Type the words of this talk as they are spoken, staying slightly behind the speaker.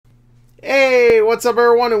Hey, what's up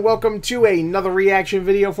everyone, and welcome to another reaction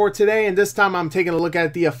video for today. And this time I'm taking a look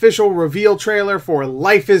at the official reveal trailer for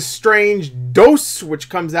Life is Strange Dos, which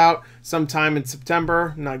comes out sometime in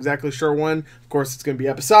September. I'm not exactly sure when. Of course, it's going to be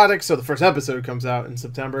episodic, so the first episode comes out in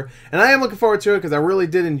September. And I am looking forward to it because I really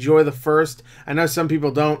did enjoy the first. I know some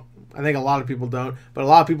people don't. I think a lot of people don't, but a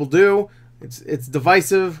lot of people do. It's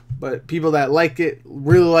divisive, but people that like it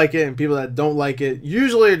really like it, and people that don't like it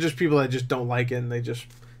usually are just people that just don't like it, and they just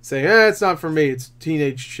say, it's not for me. It's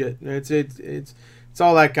teenage shit. It's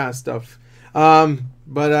all that kind of stuff.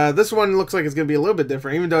 But this one looks like it's going to be a little bit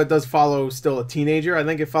different, even though it does follow still a teenager. I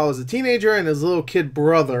think it follows a teenager and his little kid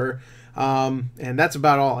brother. And that's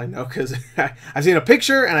about all I know, because I've seen a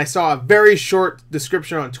picture and I saw a very short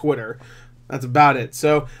description on Twitter. That's about it.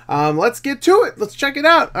 So let's get to it. Let's check it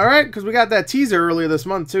out. All right, because we got that teaser earlier this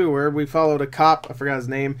month too, where we followed a cop. I forgot his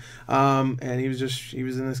name. And he was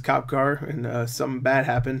in his cop car, and something bad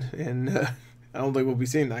happened, and I don't think we'll be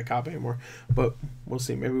seeing that cop anymore. But we'll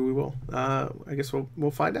see. Maybe we will. I guess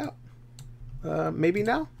we'll find out. Maybe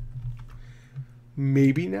now.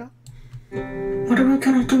 Maybe now. What are we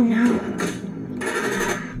gonna do now?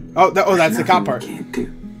 Oh, that's the cop part.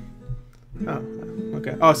 Oh.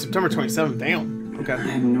 Okay. Oh, September 27th. Damn. Okay. I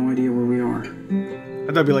have no idea where we are. I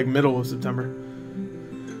thought it'd be like middle of September.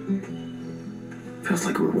 Feels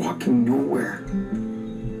like we're walking nowhere.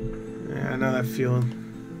 Yeah, I know that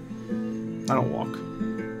feeling. I don't walk.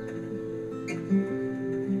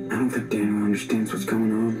 I don't think Daniel understands what's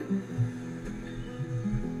going on.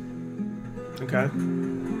 Okay.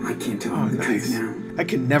 I can't tell him the truth now. I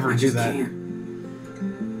could never do that.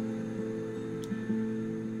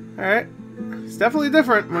 Alright. It's definitely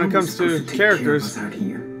different when it comes to characters. Out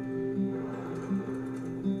here?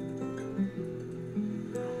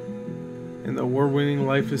 In the award-winning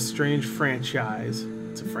Life is Strange franchise.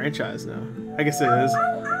 It's a franchise now. I guess it is.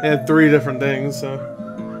 They had 3 different things, so.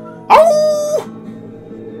 Oh!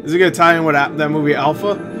 Is it gonna tie in with that movie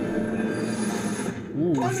Alpha?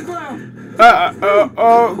 Ooh.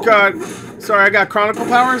 Oh god. Sorry, I got chronicle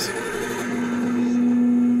powers?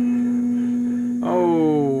 Oh.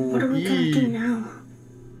 What are we gonna do now?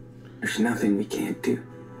 There's nothing we can't do.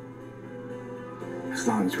 As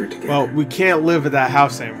long as we're together. Well, we can't live at that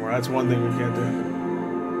house anymore. That's one thing we can't do.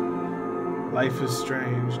 Life is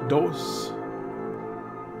Strange. Dos.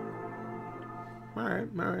 Alright.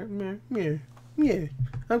 Yeah.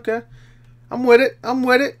 Okay. I'm with it. I'm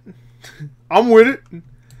with it.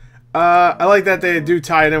 I like that they do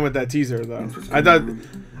tie it in with that teaser, though. I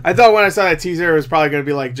thought when I saw that teaser, it was probably going to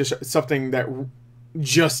be like just something that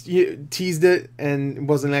just teased it and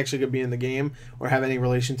wasn't actually going to be in the game or have any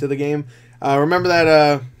relation to the game. Remember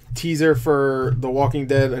that teaser for The Walking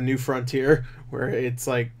Dead: A New Frontier, where it's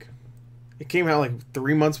like it came out like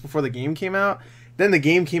 3 months before the game came out. Then the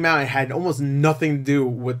game came out and had almost nothing to do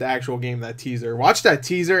with the actual game. That teaser. Watch that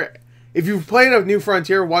teaser. If you've played A New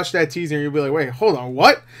Frontier, watch that teaser and you'll be like, wait, hold on,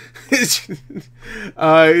 what? It's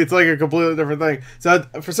like a completely different thing. So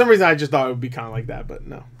for some reason, I just thought it would be kind of like that, but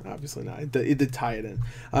no, obviously not. It did tie it in.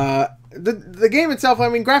 The game itself, I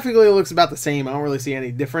mean, graphically it looks about the same. I don't really see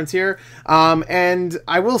any difference here. And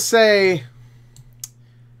I will say,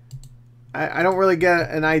 I don't really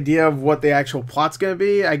get an idea of what the actual plot's going to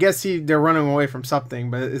be. I guess they're running away from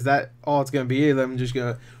something, but is that all it's going to be? Them just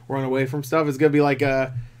going to run away from stuff? It's going to be like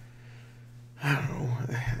a... I don't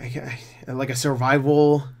know, like a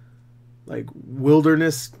survival, like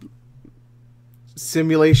wilderness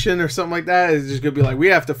simulation or something like that. It's just gonna be like, we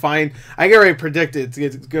have to find. I can already predict it.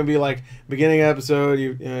 It's gonna be like beginning of episode.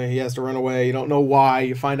 He has to run away. You don't know why.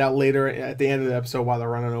 You find out later at the end of the episode why they're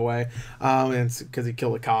running away. And it's because he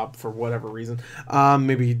killed a cop for whatever reason.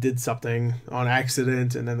 Maybe he did something on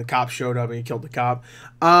accident, and then the cop showed up and he killed the cop.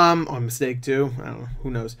 On mistake too. I don't know.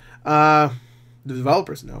 Who knows? The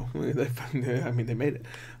developers know. I mean, they made it.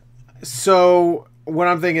 So what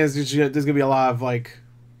I'm thinking is there's going to be a lot of like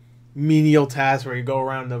menial tasks where you go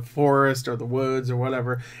around the forest or the woods or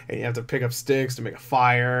whatever, and you have to pick up sticks to make a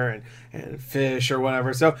fire and fish or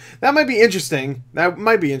whatever. So that might be interesting.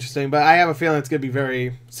 But I have a feeling it's going to be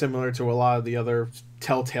very similar to a lot of the other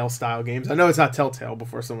Telltale style games. I know it's not Telltale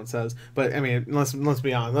before someone says, but I mean, let's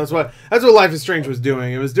be honest. That's what Life is Strange was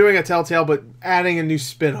doing. It was doing a Telltale, but adding a new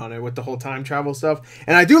spin on it with the whole time travel stuff.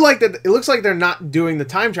 And I do like that. It looks like they're not doing the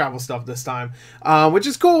time travel stuff this time, which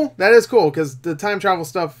is cool. That is cool, because the time travel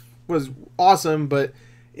stuff was awesome, but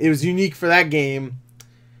it was unique for that game.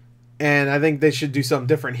 And I think they should do something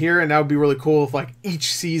different here, and that would be really cool if like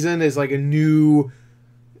each season is like a new,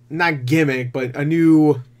 not gimmick, but a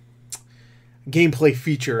new gameplay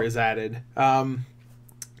feature is added. I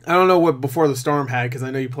don't know what Before the Storm had, because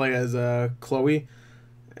I know you play as Chloe,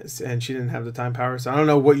 and she didn't have the time power. So I don't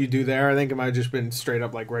know what you do there. I think it might have just been straight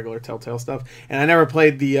up like regular Telltale stuff. And I never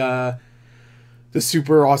played the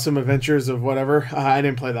Super Awesome Adventures of whatever. I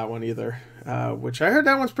didn't play that one either, which I heard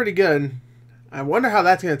that one's pretty good. I wonder how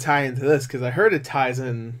that's going to tie into this, because I heard it ties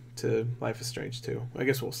in to Life is Strange 2. I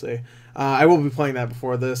guess we'll see. I will be playing that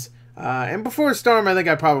before this. And before Storm, I think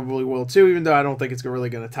I probably will too, even though I don't think it's really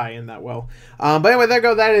going to tie in that well. But anyway, there you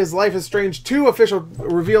go. That is Life is Strange 2 official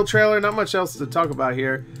reveal trailer. Not much else to talk about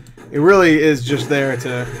here. It really is just there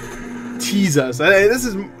to tease us. This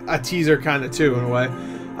is a teaser kind of too, in a way.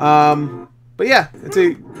 But yeah, it's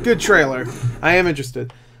a good trailer. I am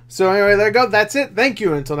interested. So anyway, there you go. That's it. Thank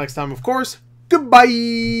you. Until next time, of course.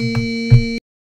 Goodbye.